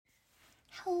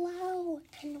Hello,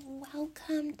 and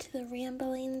welcome to the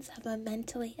ramblings of a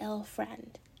mentally ill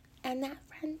friend. And that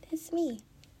friend is me.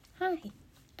 Hi,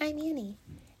 I'm Annie,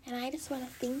 and I just want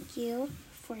to thank you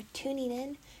for tuning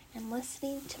in and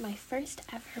listening to my first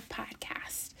ever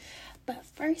podcast. But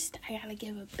first, I gotta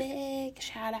give a big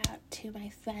shout out to my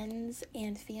friends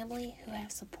and family who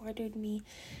have supported me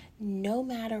no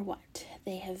matter what.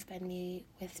 They have been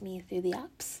with me through the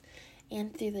ups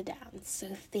and through the downs. So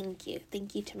thank you.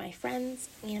 Thank you to my friends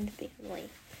and family.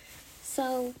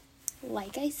 So,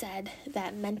 like I said,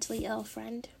 that mentally ill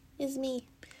friend is me.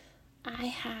 I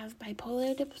have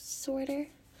bipolar disorder,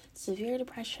 severe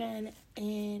depression,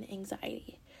 and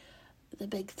anxiety. The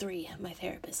big three, my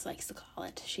therapist likes to call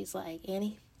it. She's like,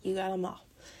 Annie, you got them all.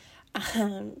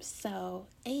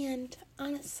 And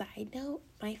on a side note,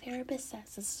 my therapist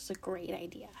says this is a great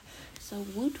idea. So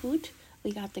woot woot,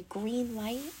 we got the green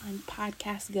light on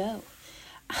Podcast Go.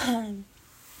 And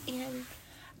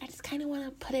I just kind of want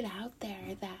to put it out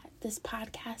there that this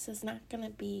podcast is not going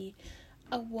to be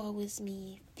a woe is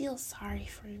me, feel sorry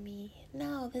for me.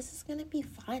 No, this is going to be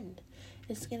fun.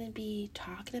 It's going to be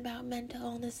talking about mental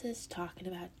illnesses, talking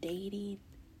about dating.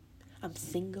 I'm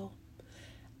single.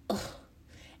 Ugh.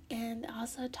 And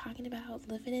also talking about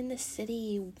living in the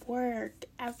city, work,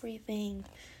 everything.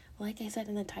 Like I said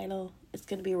in the title, it's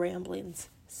going to be ramblings.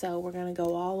 So we're going to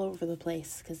go all over the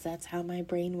place because that's how my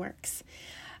brain works.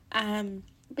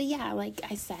 But yeah, like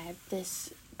I said,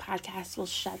 this podcast will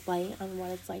shed light on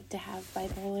what it's like to have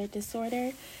bipolar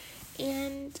disorder.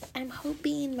 And I'm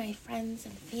hoping my friends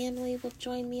and family will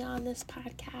join me on this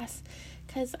podcast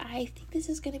because I think this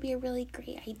is going to be a really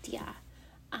great idea.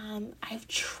 I've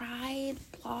tried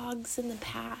blogs in the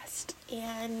past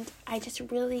and I just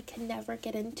really can never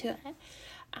get into it.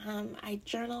 I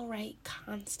journal write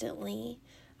constantly.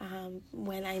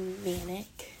 When I'm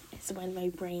manic, it's when my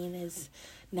brain is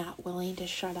not willing to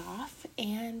shut off,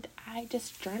 and I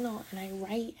just journal and I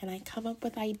write and I come up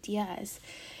with ideas.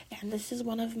 And this is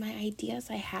one of my ideas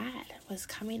I had, was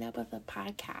coming up with a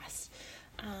podcast.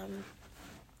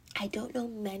 I don't know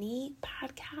many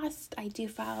podcasts. I do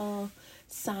follow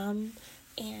some,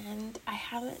 and I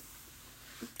haven't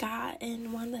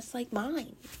gotten one that's like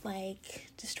mine, like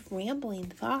just rambling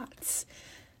thoughts.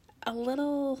 A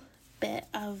little bit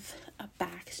of a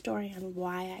backstory on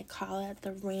why I call it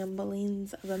the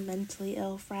ramblings of a mentally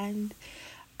ill friend.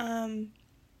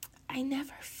 I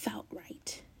never felt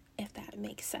right, if that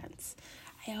makes sense.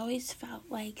 I always felt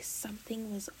like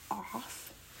something was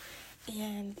off.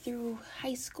 And through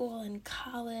high school and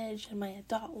college and my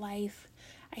adult life,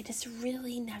 I just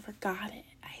really never got it.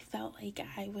 I felt like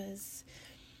I was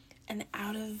an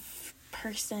out of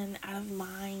person, out of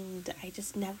mind. I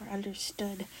just never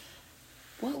understood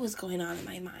what was going on in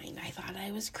my mind. I thought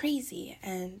I was crazy,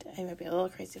 and I might be a little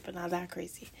crazy, but not that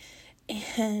crazy.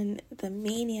 And the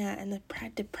mania and the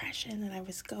depression that I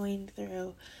was going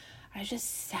through, I was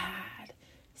just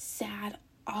sad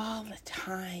all the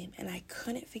time, and I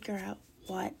couldn't figure out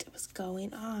what was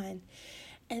going on.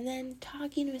 And then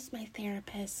talking with my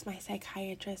therapist, my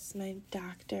psychiatrist, my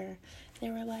doctor, they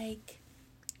were like,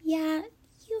 yeah,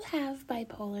 you have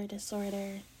bipolar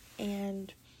disorder,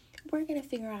 and we're going to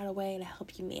figure out a way to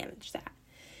help you manage that.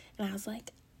 And I was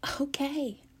like,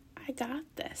 okay, I got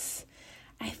this.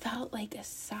 I felt like a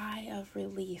sigh of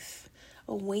relief.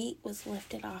 A weight was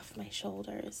lifted off my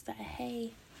shoulders that,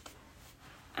 hey,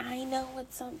 I know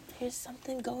there's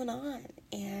something going on.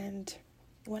 And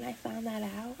when I found that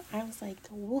out, I was like,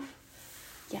 woof,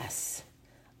 yes,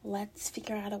 let's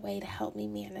figure out a way to help me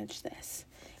manage this.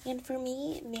 And for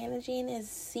me, managing is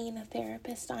seeing a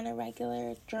therapist on a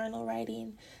regular, journal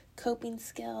writing, coping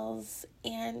skills,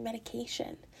 and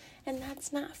medication. And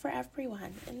that's not for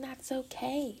everyone, and that's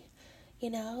okay. You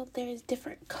know, there's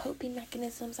different coping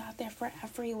mechanisms out there for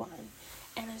everyone.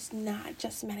 And it's not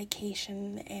just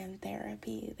medication and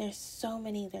therapy. There's so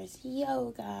many. There's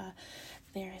yoga,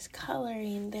 there's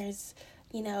coloring, there's,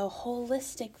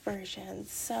 holistic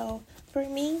versions. So for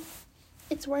me,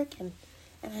 it's working.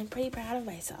 And I'm pretty proud of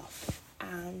myself.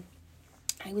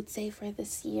 I would say for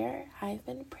this year, I've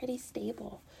been pretty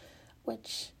stable,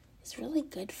 which is really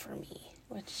good for me,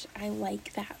 which I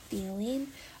like that feeling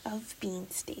of being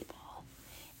stable.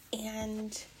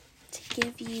 And to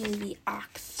give you the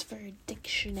Oxford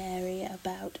Dictionary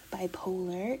about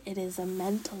bipolar, it is a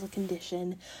mental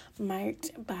condition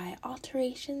marked by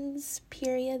alterations,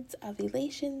 periods of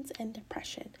elations, and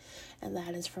depression. And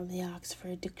that is from the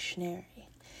Oxford Dictionary.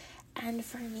 And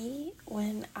for me,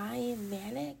 when I am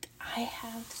manic, I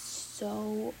have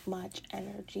so much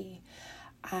energy.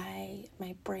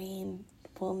 My brain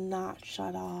will not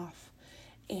shut off.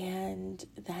 And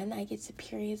then I get to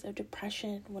periods of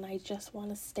depression when I just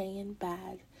want to stay in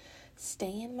bed,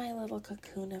 stay in my little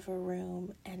cocoon of a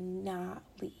room and not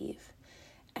leave.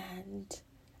 And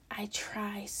I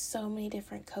try so many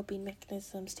different coping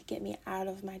mechanisms to get me out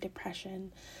of my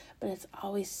depression, but it's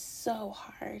always so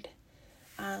hard.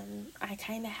 I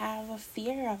kind of have a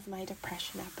fear of my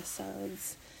depression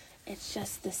episodes. It's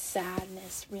just the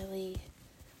sadness really,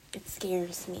 it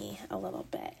scares me a little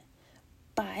bit.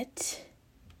 But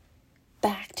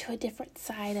back to a different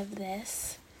side of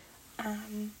this.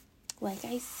 Like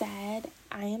I said,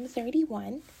 I am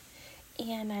 31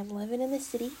 and I'm living in the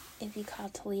city. If you call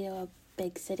Toledo a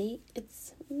big city,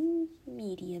 it's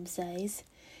medium size.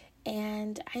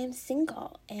 And I am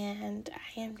single and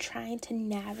I am trying to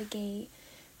navigate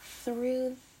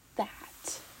through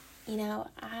that. You know,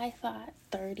 I thought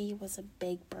 30 was a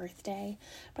big birthday,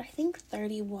 but I think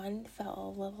 31 felt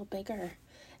a little bigger.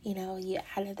 You know, you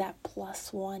added that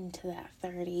 +1 to that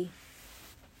 30.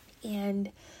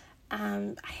 And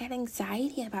I had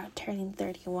anxiety about turning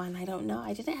 31. I don't know.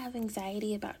 I didn't have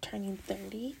anxiety about turning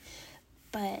 30,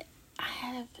 but I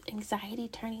have anxiety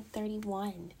turning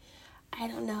 31. I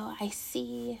don't know. I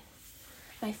see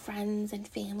my friends and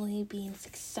family being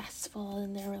successful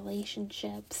in their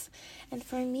relationships. And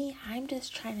for me, I'm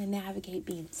just trying to navigate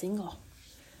being single.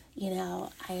 You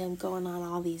know, I am going on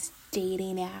all these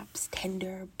dating apps,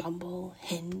 Tinder, Bumble,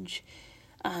 Hinge.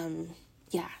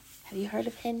 Yeah. Have you heard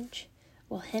of Hinge?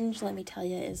 Well, Hinge, let me tell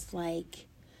you, is like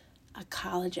a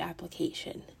college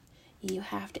application. You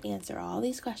have to answer all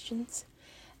these questions,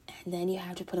 and then you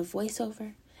have to put a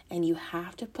voiceover, and you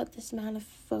have to put this amount of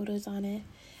photos on it.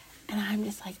 And I'm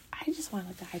just like, I just want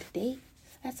a guy to date.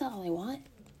 That's all I want.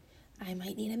 I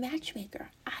might need a matchmaker.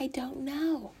 I don't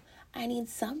know. I need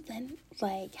something.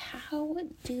 Like, how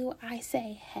do I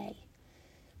say, hey,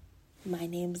 my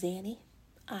name's Annie.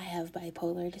 I have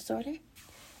bipolar disorder.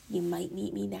 You might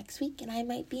meet me next week, and I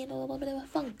might be in a little bit of a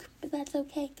funk. But that's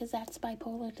okay, because that's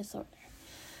bipolar disorder.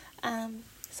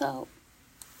 So,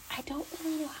 I don't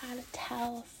really know how to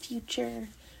tell future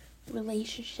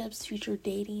relationships, future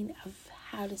dating, of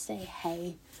how to say,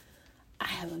 hey, I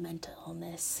have a mental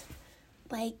illness.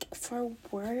 Like, for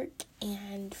work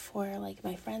and for, like,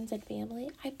 my friends and family,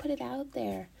 I put it out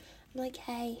there. I'm like,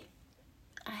 hey,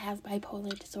 I have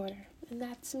bipolar disorder, and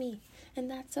that's me,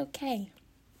 and that's okay.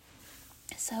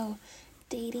 So,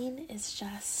 dating is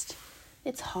just,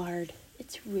 it's hard.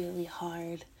 It's really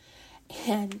hard.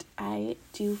 And I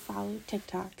do follow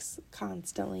TikToks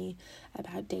constantly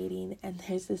about dating, and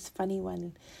there's this funny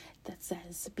one that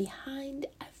says, behind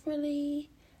every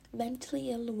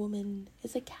mentally ill woman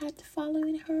is a cat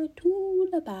following her to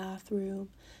the bathroom.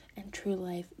 And true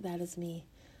life, that is me.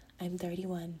 I'm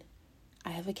 31.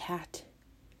 I have a cat.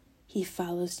 He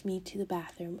follows me to the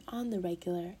bathroom on the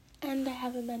regular, and I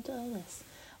have a mental illness.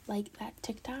 Like, that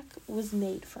TikTok was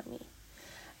made for me.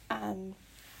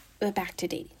 But back to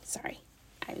dating. Sorry,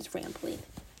 I was rambling.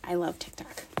 I love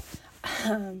TikTok.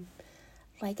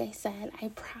 Like I said, I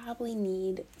probably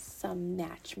need some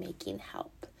matchmaking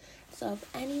help. So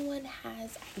if anyone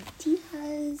has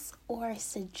ideas or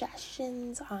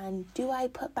suggestions on, do I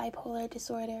put bipolar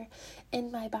disorder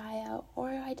in my bio, or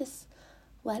I just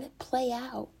let it play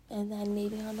out, and then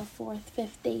maybe on the 4th,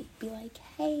 5th date be like,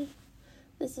 hey,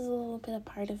 this is a little bit a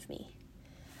part of me.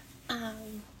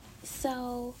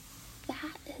 So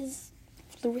that is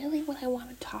really what I want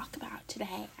to talk about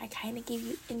today. I kind of gave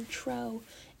you intro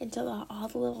into all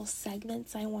the little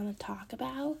segments I want to talk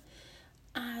about.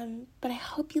 But I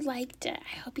hope you liked it.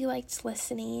 I hope you liked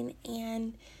listening,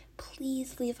 and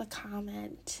please leave a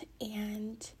comment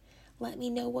and let me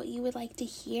know what you would like to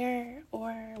hear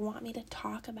or want me to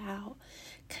talk about,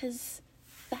 because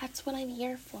that's what I'm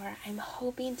here for. I'm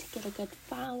hoping to get a good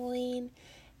following,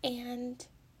 and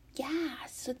yeah,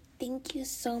 so thank you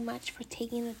so much for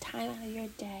taking the time out of your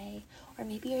day, or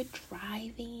maybe you're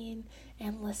driving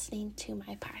and listening to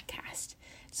my podcast.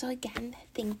 So again,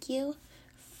 thank you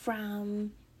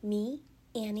from me,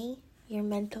 Annie, your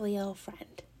mentally ill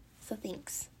friend. So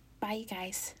thanks. Bye, you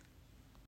guys.